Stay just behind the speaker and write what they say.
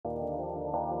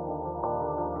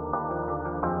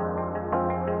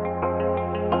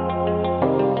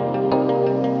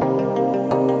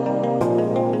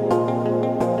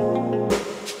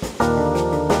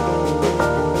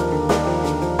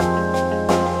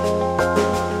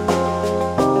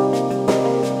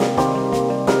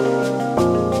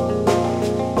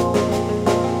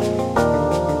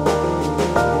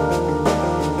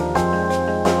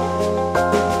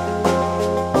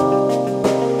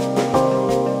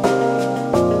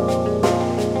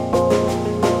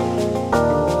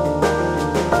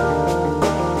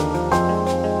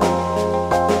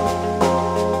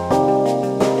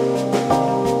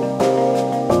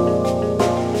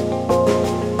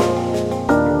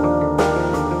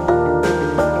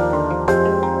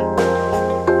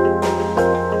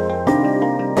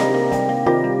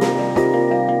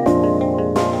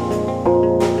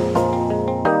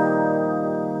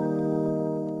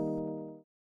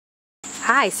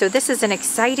Hi, so this is an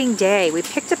exciting day. We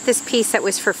picked up this piece that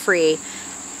was for free.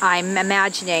 I'm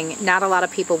imagining not a lot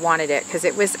of people wanted it because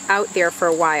it was out there for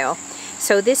a while.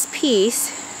 So this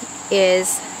piece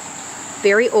is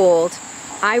very old.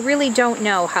 I really don't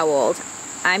know how old.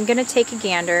 I'm gonna take a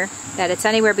gander that it's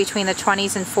anywhere between the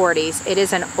 20s and 40s. It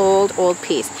is an old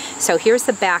piece. So here's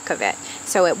the back of it.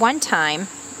 So at one time,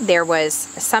 there was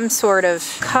some sort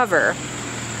of cover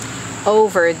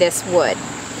over this wood.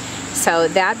 So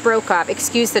that broke off.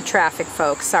 Excuse the traffic,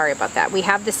 folks. Sorry about that. We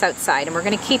have this outside, and we're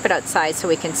going to keep it outside so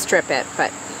we can strip it.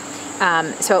 But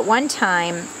so at one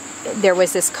time, there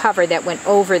was this cover that went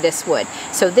over this wood.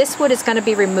 So this wood is going to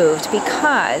be removed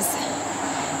because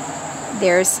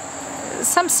there's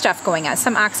some stuff going on,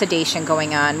 some oxidation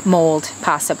going on, mold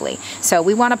possibly. So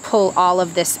we want to pull all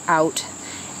of this out,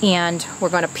 and we're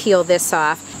going to peel this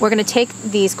off. We're going to take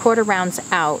these quarter rounds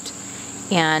out,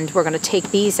 and we're going to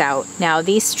take these out. Now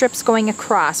these strips going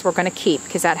across we're going to keep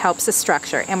because that helps the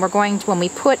structure, and we're going to, when we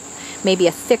put maybe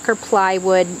a thicker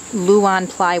plywood, Luan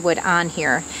plywood on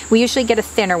here, we usually get a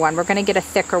thinner one. We're going to get a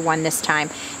thicker one this time,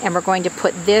 and we're going to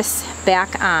put this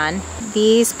back on.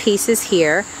 These pieces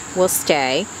here will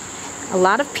stay. A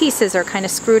lot of pieces are kind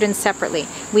of screwed in separately.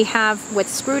 We have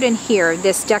what's screwed in here,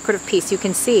 this decorative piece. You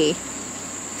can see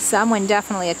someone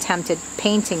definitely attempted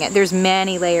painting it. There's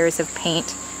many layers of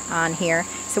paint on here.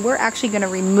 So we're actually going to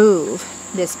remove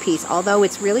this piece. Although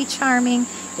it's really charming,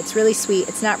 it's really sweet,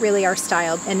 it's not really our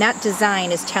style. And that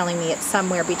design is telling me it's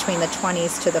somewhere between the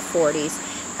 20s to the 40s.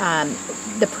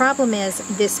 The problem is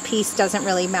this piece doesn't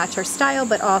really match our style,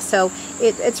 but also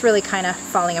it's really kind of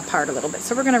falling apart a little bit.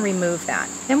 So we're going to remove that.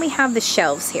 Then we have the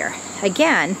shelves here.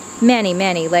 Again,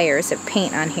 many layers of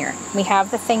paint on here. We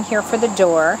have the thing here for the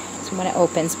door, so when it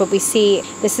opens, but we see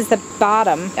this is the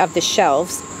bottom of the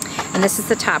shelves. And this is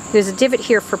the top. There's a divot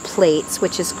here for plates,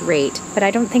 which is great, but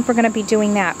I don't think we're going to be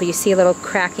doing that, but you see a little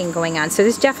cracking going on. So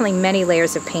there's definitely many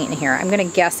layers of paint in here. I'm going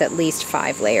to guess at least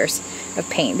 5 layers of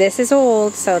paint. This is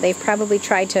old, so they've probably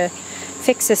tried to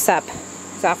fix this up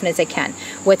as often as they can.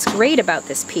 What's great about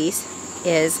this piece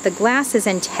is the glass is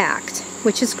intact,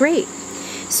 which is great.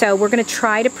 So we're going to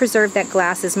try to preserve that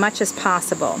glass as much as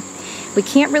possible. We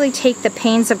can't really take the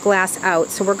panes of glass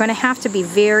out, so we're going to have to be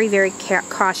very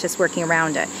cautious working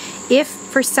around it. If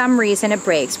for some reason it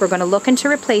breaks, we're going to look into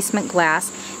replacement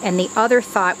glass, and the other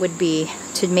thought would be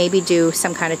to maybe do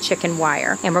some kind of chicken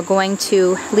wire. And we're going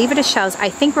to leave it as shelves. I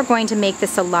think we're going to make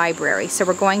this a library, so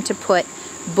we're going to put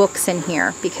books in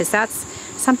here because that's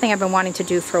something I've been wanting to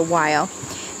do for a while.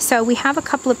 So we have a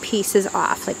couple of pieces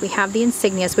off, like we have the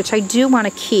insignias, which I do want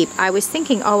to keep. I was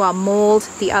thinking, oh, I'll mold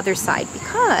the other side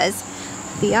because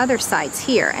the other side's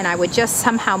here, and I would just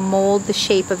somehow mold the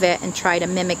shape of it and try to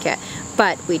mimic it.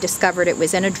 But we discovered it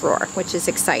was in a drawer, which is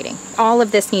exciting. All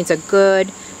of this needs a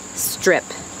good strip.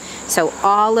 So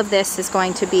all of this is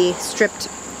going to be stripped,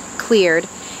 cleared,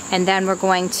 and then we're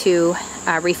going to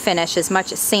refinish as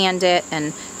much as sand it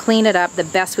and clean it up the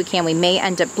best we can. We may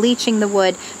end up bleaching the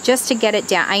wood just to get it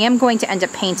down. I am going to end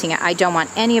up painting it. I don't want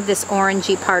any of this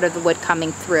orangey part of the wood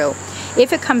coming through.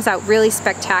 If it comes out really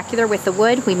spectacular with the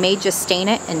wood, we may just stain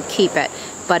it and keep it,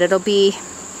 but it'll be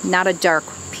not a dark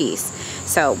piece.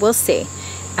 So we'll see.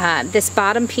 This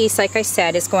bottom piece, like I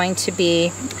said, is going to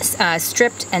be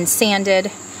stripped and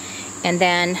sanded. And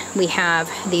then we have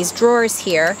these drawers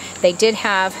here. They did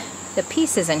have the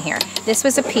pieces in here. This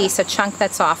was a piece, a chunk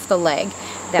that's off the leg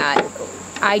that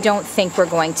I don't think we're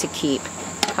going to keep.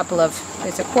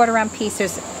 There's a quarter round piece,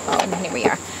 and here we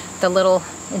are, the little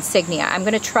insignia. I'm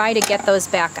going to try to get those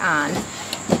back on.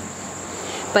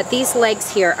 But these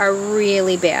legs here are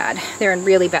really bad. They're in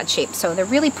really bad shape. So they're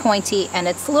really pointy, and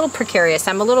it's a little precarious.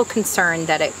 I'm a little concerned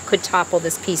that it could topple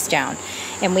this piece down.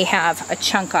 And we have a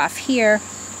chunk off here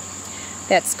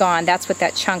that's gone. That's what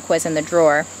that chunk was in the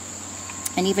drawer.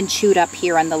 And even chewed up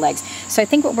here on the legs. So I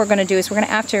think what we're going to do is we're going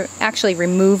to have to actually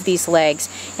remove these legs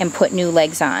and put new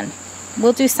legs on.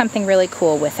 We'll do something really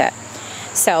cool with it.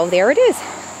 So there it is.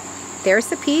 There's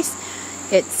the piece.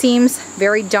 It seems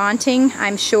very daunting,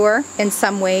 I'm sure, in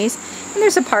some ways. And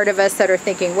there's a part of us that are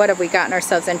thinking, what have we gotten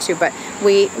ourselves into? But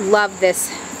we love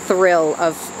this thrill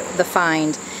of the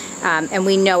find. And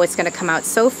we know it's going to come out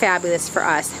so fabulous for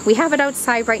us. We have it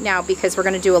outside right now because we're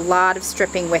going to do a lot of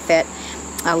stripping with it.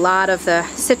 A lot of the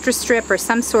citrus strip or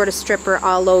some sort of stripper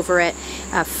all over it,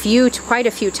 quite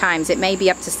a few times. It may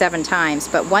be up to 7 times,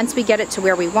 but once we get it to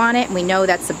where we want it, and we know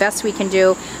that's the best we can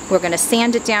do, we're going to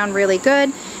sand it down really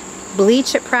good,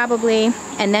 bleach it probably,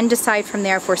 and then decide from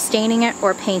there if we're staining it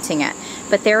or painting it.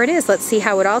 But there it is. Let's see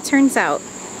how it all turns out.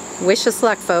 Wish us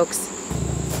luck, folks.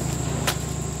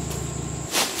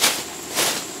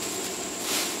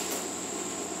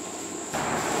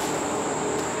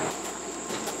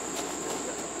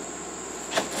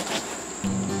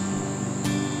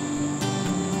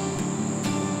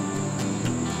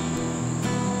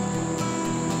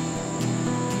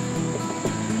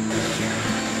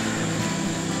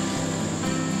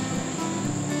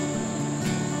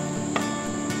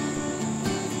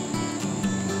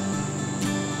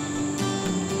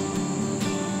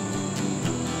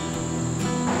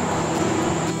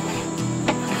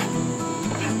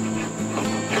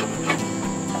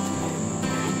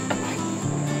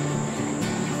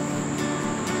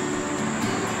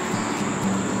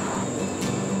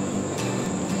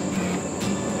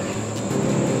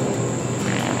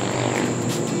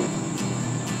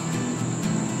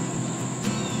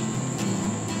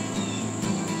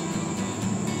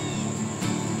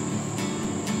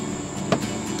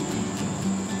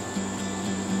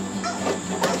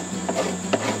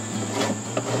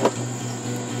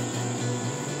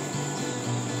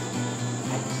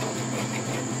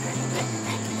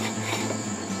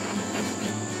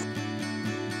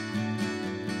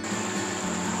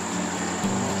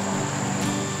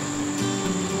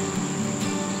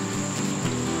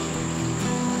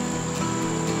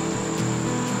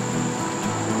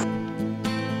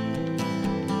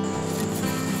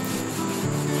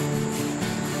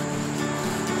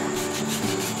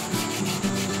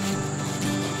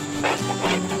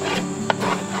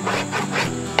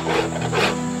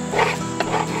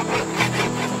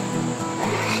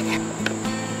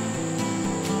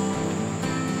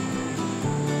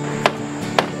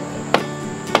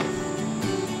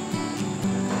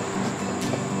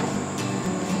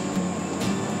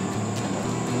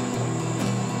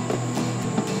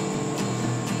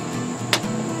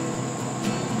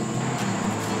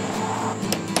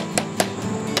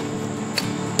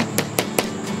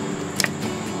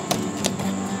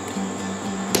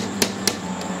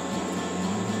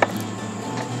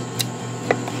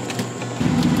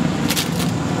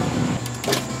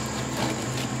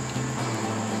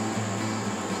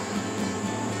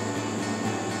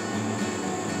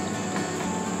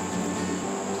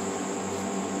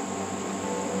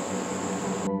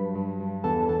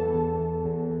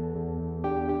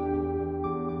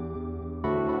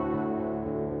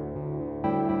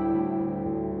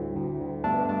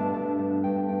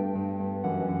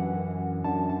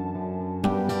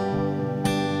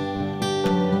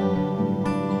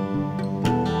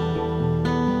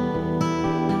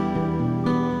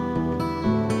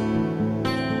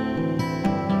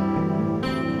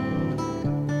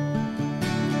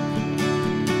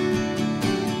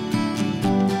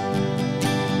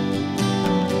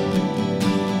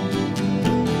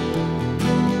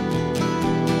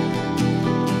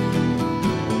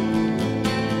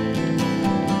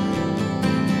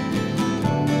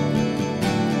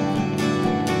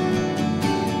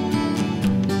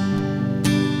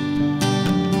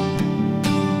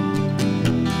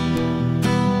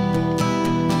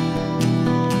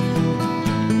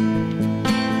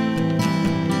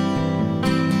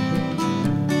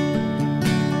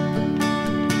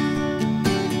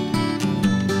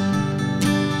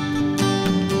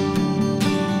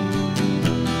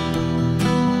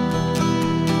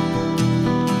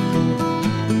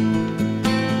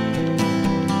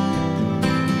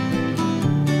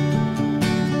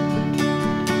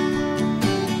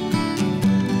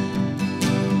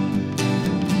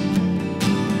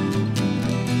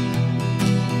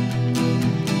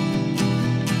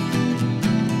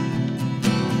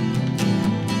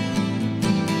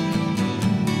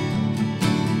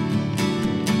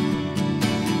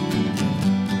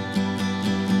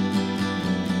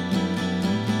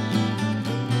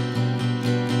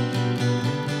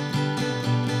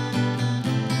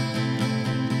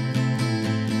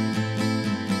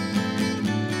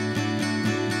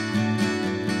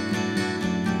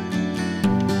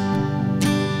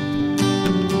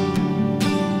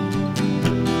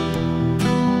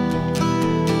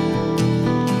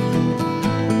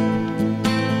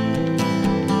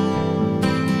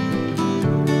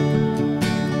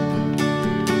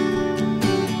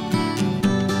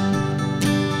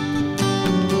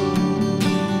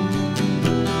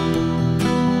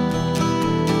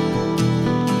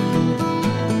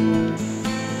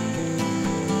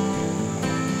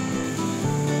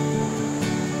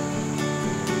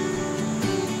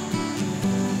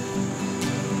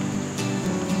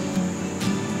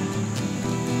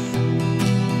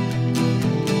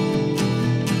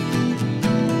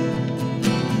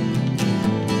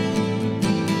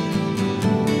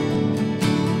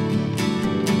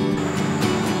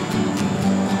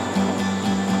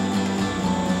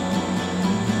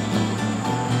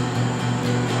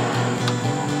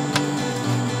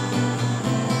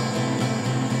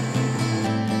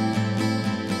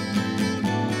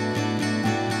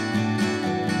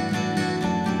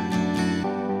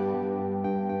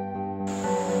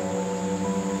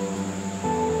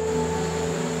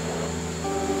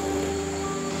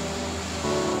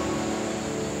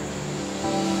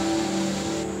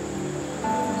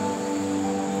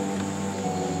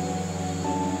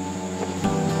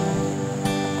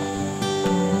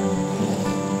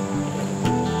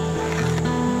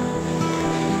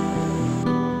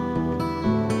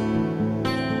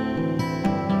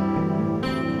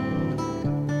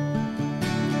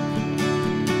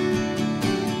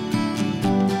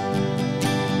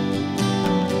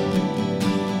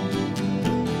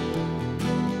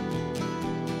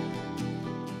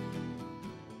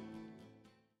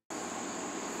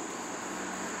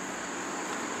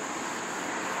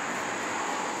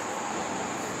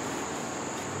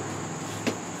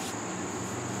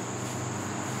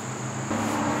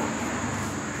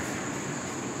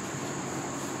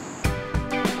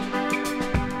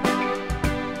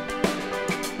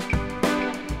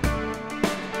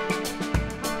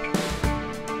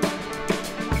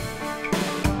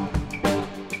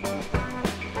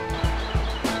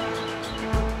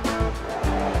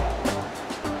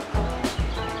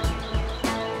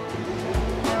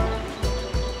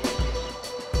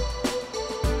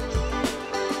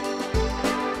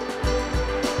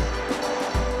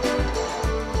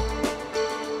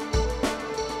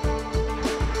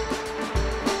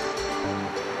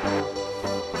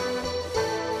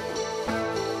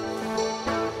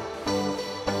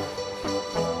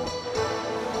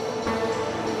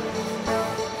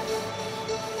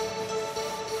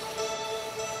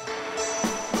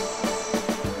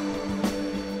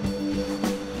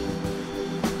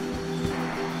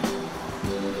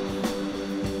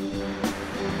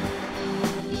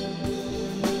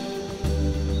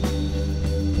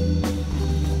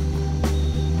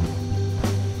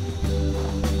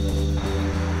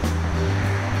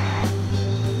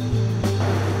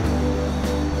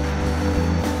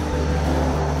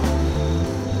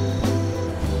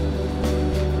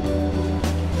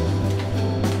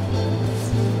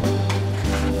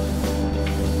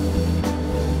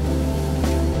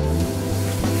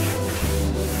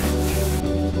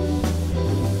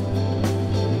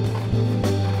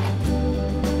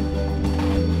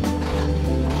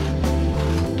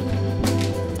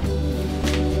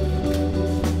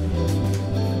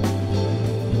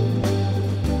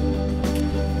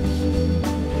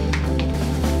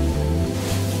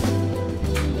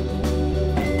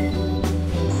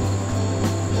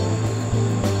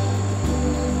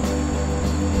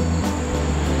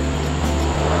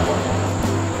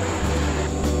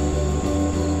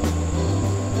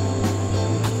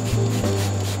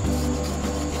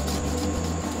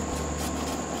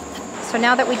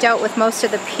 now that we dealt with most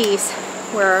of the piece,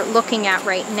 we're looking at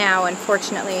right now,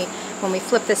 unfortunately, when we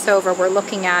flip this over, we're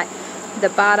looking at the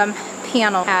bottom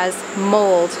panel has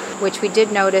mold, which we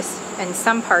did notice in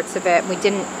some parts of it. We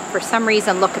didn't, for some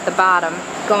reason, look at the bottom.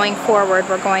 Going forward,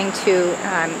 we're going to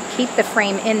keep the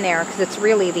frame in there because it's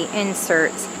really the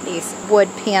inserts, these wood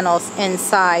panels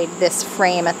inside this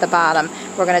frame at the bottom.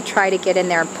 We're going to try to get in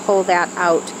there and pull that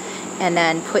out and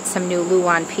then put some new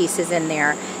Luan pieces in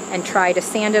there and try to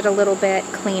sand it a little bit,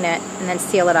 clean it, and then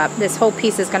seal it up. This whole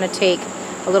piece is going to take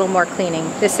a little more cleaning.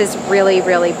 This has really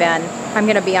been, I'm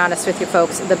going to be honest with you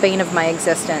folks, the bane of my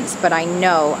existence. But I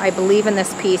know, I believe in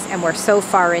this piece, and we're so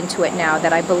far into it now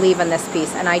that I believe in this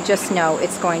piece, and I just know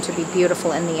it's going to be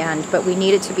beautiful in the end. But we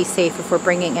need it to be safe if we're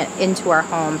bringing it into our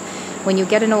home. When you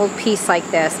get an old piece like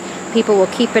this, people will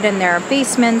keep it in their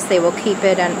basements, they will keep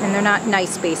it, and they're not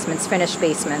nice basements, finished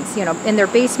basements. You know, in their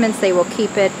basements they will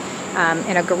keep it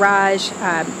in a garage,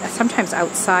 sometimes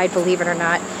outside, believe it or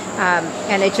not,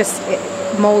 and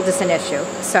mold is an issue.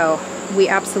 So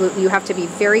you have to be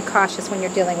very cautious when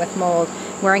you're dealing with mold.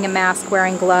 Wearing a mask,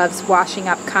 wearing gloves, washing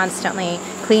up constantly,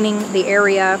 cleaning the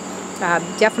area.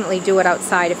 Definitely do it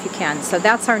outside if you can. So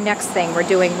that's our next thing we're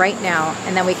doing right now,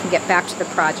 and then we can get back to the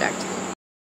project.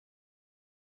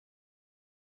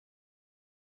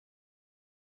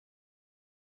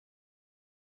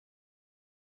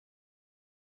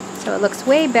 So it looks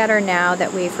way better now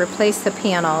that we've replaced the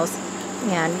panels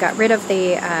and got rid of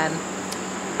the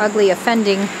ugly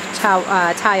offending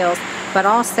tiles, but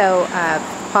also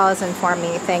Paul has informed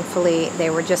me, thankfully,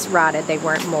 they were just rotted, they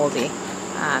weren't moldy.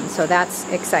 So that's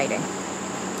exciting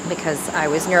because I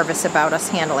was nervous about us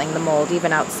handling the mold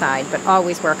even outside, but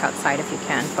always work outside if you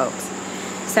can, folks.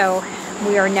 So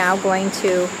we are now going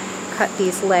to cut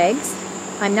these legs.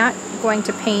 I'm not going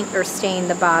to paint or stain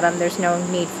the bottom. There's no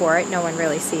need for it. No one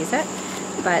really sees it.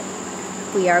 But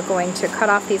we are going to cut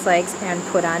off these legs and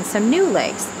put on some new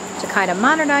legs to kind of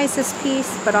modernize this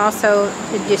piece, but also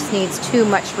it just needs too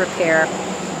much repair,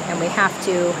 and we have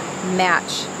to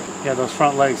match. Yeah, those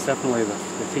front legs, definitely, the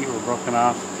feet were broken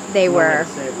off. They No were. way to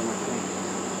save them, I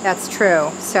think. That's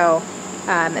true. So,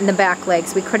 and the back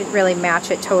legs, we couldn't really match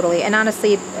it totally. And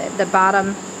honestly, the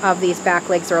bottom of these back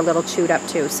legs are a little chewed up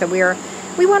too. So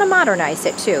we want to modernize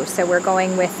it too. So we're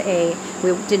going with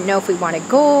we didn't know if we wanted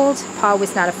gold. Paul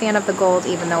was not a fan of the gold,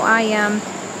 even though I am.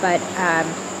 But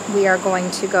we are going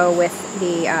to go with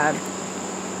the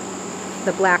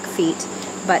black feet.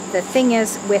 But the thing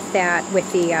is with the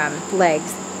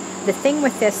legs, the thing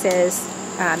with this is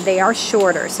they are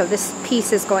shorter. So this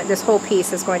whole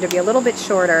piece is going to be a little bit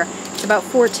shorter. It's about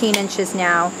 14 inches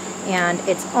now, and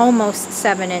it's almost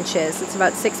 7 inches. It's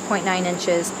about 6.9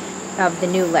 inches of the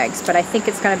new legs, but I think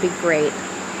it's going to be great,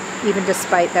 even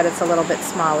despite that it's a little bit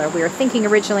smaller. We were thinking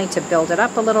originally to build it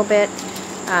up a little bit,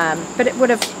 but it would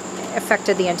have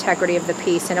affected the integrity of the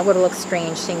piece, and it would have looked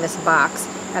strange seeing this box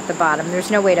at the bottom. There's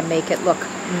no way to make it look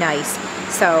nice,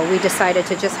 so we decided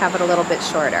to just have it a little bit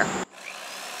shorter.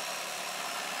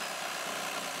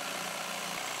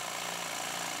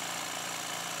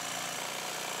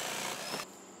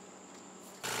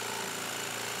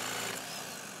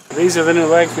 These are the new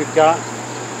legs we've got.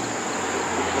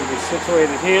 They'll be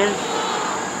situated here.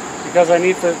 Because I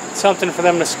need something for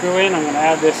them to screw in, I'm going to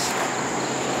add this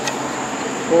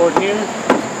board here.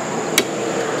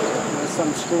 There's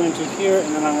some screw into here,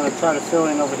 and then I'm going to try to fill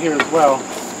in over here as well,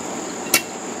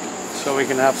 so we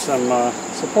can have some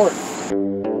support.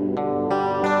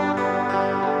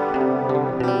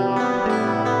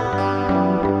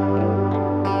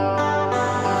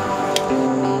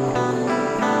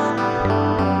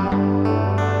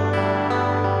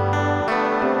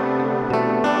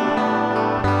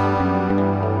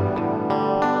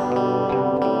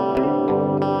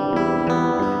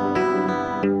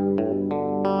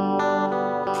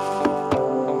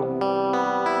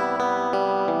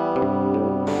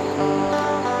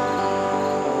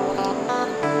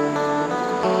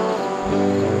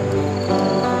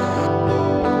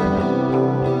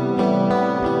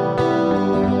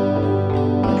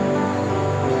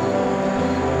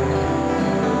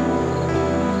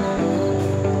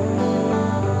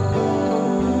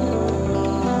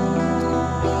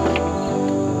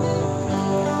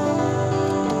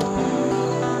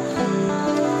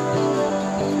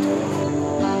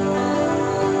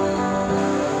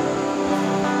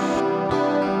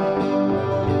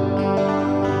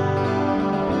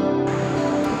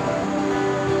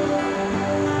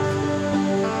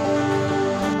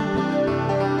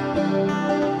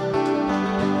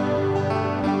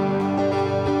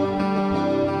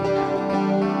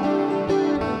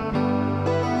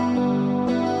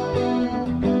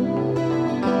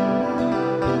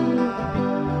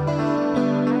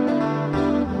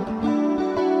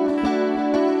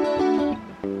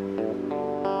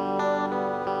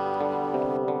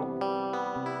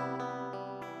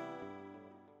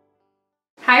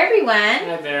 everyone.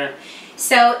 Hi there.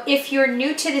 So if you're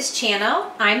new to this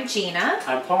channel, I'm Gina.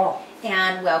 I'm Paul.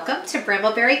 And welcome to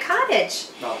Brambleberry Cottage.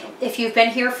 Welcome. If you've been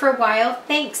here for a while,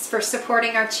 thanks for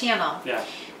supporting our channel. Yeah.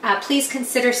 Please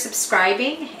consider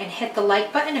subscribing and hit the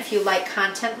like button if you like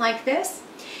content like this.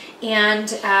 And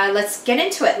let's get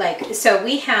into it. So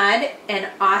we had an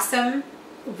awesome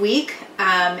week.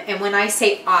 And when I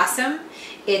say awesome,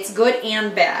 it's good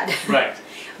and bad. Right.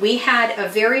 We had a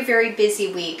very, very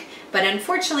busy week. But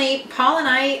unfortunately, Paul and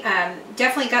I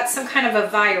definitely got some kind of a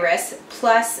virus.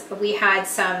 Plus, we had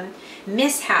some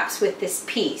mishaps with this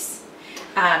piece.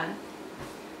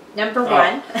 Number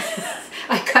one,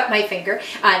 I cut my finger.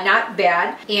 Not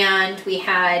bad. And we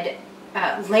had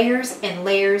layers and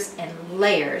layers and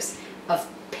layers of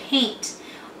paint.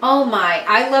 Oh my,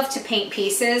 I love to paint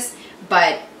pieces,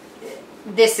 but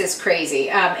this is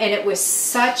crazy. And it was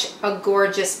such a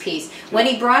gorgeous piece. When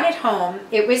he brought it home,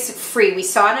 it was free. We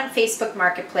saw it on Facebook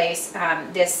Marketplace.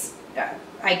 This,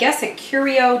 I guess, a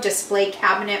curio display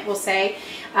cabinet, we'll say.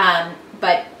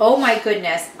 But oh my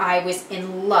goodness, I was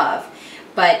in love.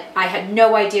 But I had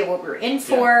no idea what we were in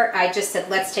for. Yeah. I just said,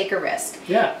 let's take a risk.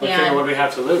 Yeah, let's figure what we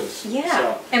have to lose. Yeah,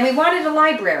 so. And we wanted a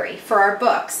library for our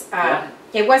books.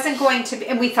 It wasn't going to be,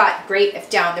 and we thought, great, if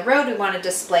down the road we want to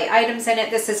display items in it,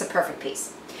 this is a perfect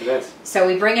piece. It is. So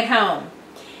we bring it home,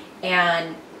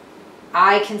 and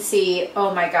I can see,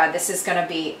 oh my God, this is going to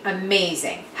be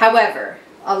amazing. However,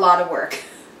 a lot of work.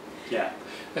 Yeah.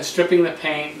 And stripping the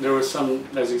paint, there was some,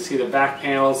 as you see, the back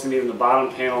panels and even the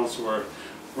bottom panels were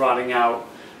rotting out,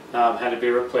 had to be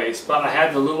replaced. But I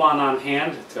had the Luan on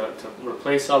hand to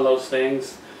replace all those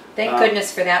things. Thank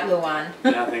goodness for that, Luan.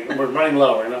 Yeah, we're running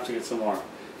low. We're going to have to get some more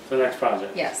for the next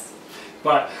project. Yes.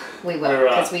 But we will,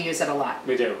 because we use it a lot.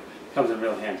 We do. Comes in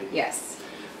real handy. Yes.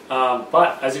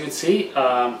 But as you can see,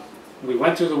 we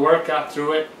went through the work, got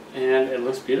through it, and it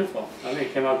looks beautiful. I think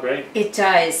it came out great. It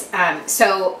does.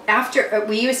 So after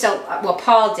we used well,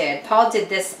 Paul did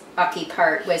this ucky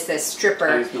part, was the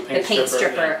stripper, the paint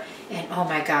stripper. Yeah. And oh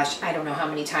my gosh, I don't know how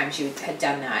many times you had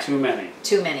done that. Too many.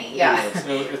 Too many, yeah.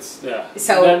 It's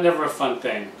So never a fun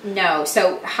thing. No,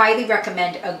 so highly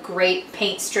recommend a great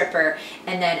paint stripper,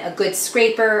 and then a good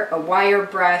scraper, a wire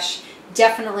brush,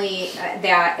 definitely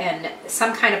that, and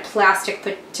some kind of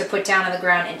plastic to put down on the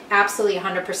ground, and absolutely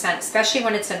 100%, especially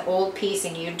when it's an old piece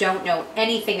and you don't know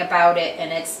anything about it,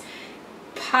 and it's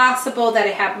possible that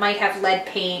it might have lead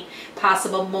paint,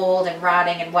 possible mold and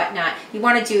rotting and whatnot. You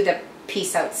want to do the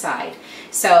piece outside.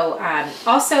 So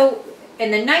also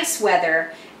in the nice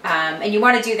weather, and you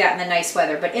want to do that in the nice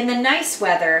weather, but in the nice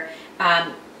weather,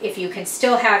 if you can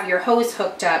still have your hose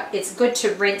hooked up, it's good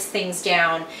to rinse things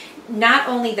down. Not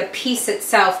only the piece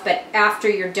itself, but after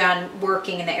you're done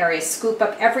working in the area, scoop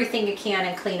up everything you can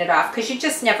and clean it off, because you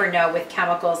just never know with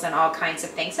chemicals and all kinds of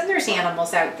things. And there's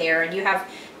animals out there, and you have,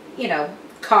 you know,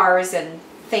 cars and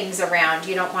things around.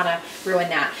 You don't want to ruin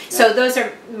that. Yeah. So those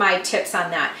are my tips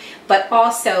on that. But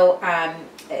also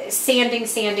sanding.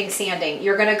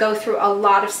 You're going to go through a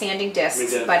lot of sanding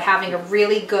discs, but having a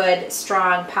really good,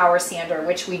 strong power sander,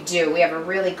 which we do. We have a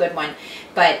really good one.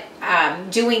 But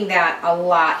doing that a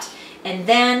lot. And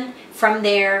then from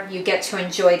there, you get to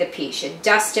enjoy the piece. You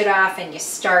dust it off and you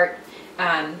start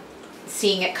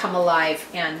seeing it come alive,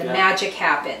 and the magic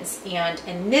happens. And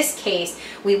in this case,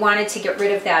 we wanted to get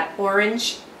rid of that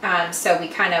orange, so we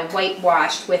kind of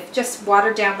whitewashed with just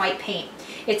watered down white paint.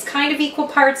 It's kind of equal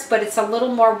parts, but it's a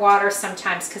little more water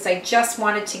sometimes, because I just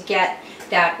wanted to get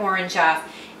that orange off.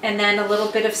 And then a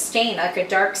little bit of stain, like a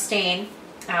dark stain,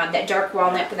 that dark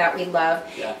walnut that we love.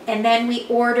 Yeah. And then we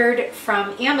ordered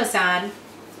from Amazon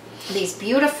these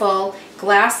beautiful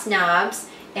glass knobs.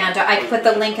 And I put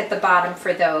the link at the bottom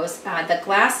for those. The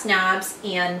glass knobs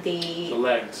and the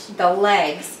legs. The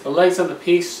legs. The legs on the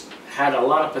piece had a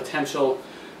lot of potential.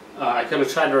 I could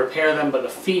have tried to repair them, but the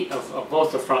feet of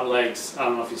both the front legs, I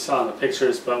don't know if you saw in the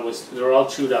pictures, but they were all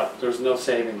chewed up. There was no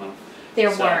saving them.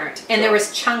 There weren't. And there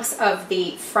was chunks of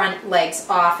the front legs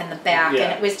off in the back,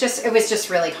 and it was just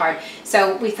really hard.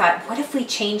 So we thought, what if we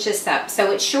change this up?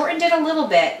 So it shortened it a little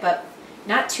bit, but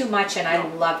not too much, and I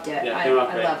loved it. Yeah, I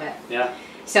love it. Yeah.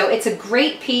 So it's a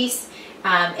great piece.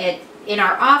 In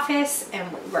our office,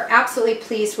 and we're absolutely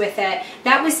pleased with it.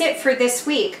 That was it for this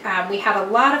week. We had a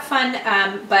lot of fun,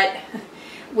 but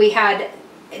we had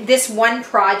this one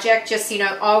project. Just, you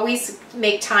know, always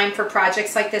make time for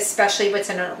projects like this, especially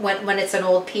when it's an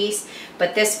old piece.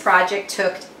 But this project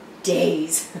took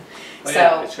days. Oh,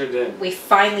 yeah, it sure did. We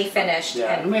finally finished.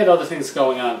 Yeah, and we had other things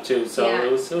going on too, so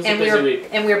it was a busy week.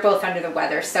 And we were both under the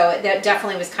weather, so that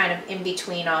definitely was kind of in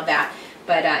between all that.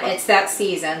 But it's that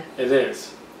season. It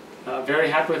is. Very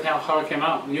happy with how it came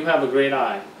out. You have a great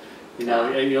eye. You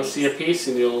know, you'll see a piece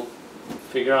and you'll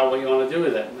figure out what you want to do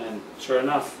with it. And sure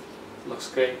enough, it looks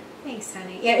great. Thanks,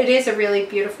 honey. Yeah, it is a really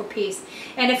beautiful piece.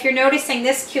 And if you're noticing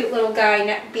this cute little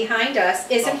guy behind us,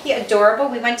 isn't he adorable?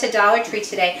 We went to Dollar Tree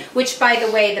today, which, by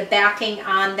the way, the backing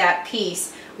on that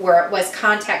piece was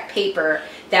contact paper,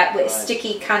 that was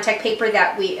sticky contact paper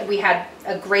that we had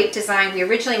a great design. We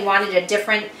originally wanted a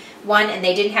different one and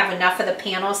they didn't have enough of the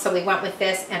panels, so we went with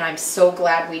this, and I'm so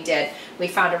glad we did. We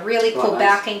found a really cool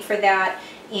backing for that,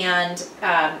 and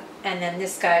then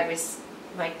this guy was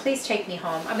like, please take me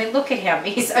home. I mean, look at him.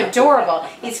 He's adorable.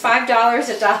 He's $5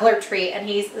 at Dollar Tree, and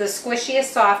he's the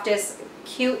squishiest, softest,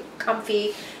 cute,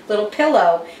 comfy little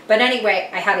pillow. But anyway,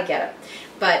 I had to get him.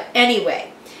 But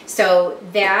anyway, so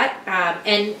that,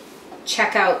 and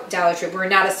check out Dollar Tree. We're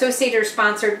not associated or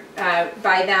sponsored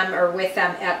by them or with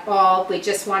them at all. We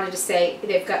just wanted to say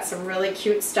they've got some really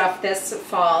cute stuff this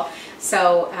fall.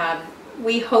 So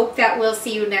we hope that we'll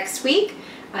see you next week.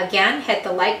 Again, hit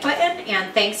the like button,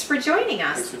 and thanks for joining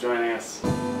us. Thanks for joining us.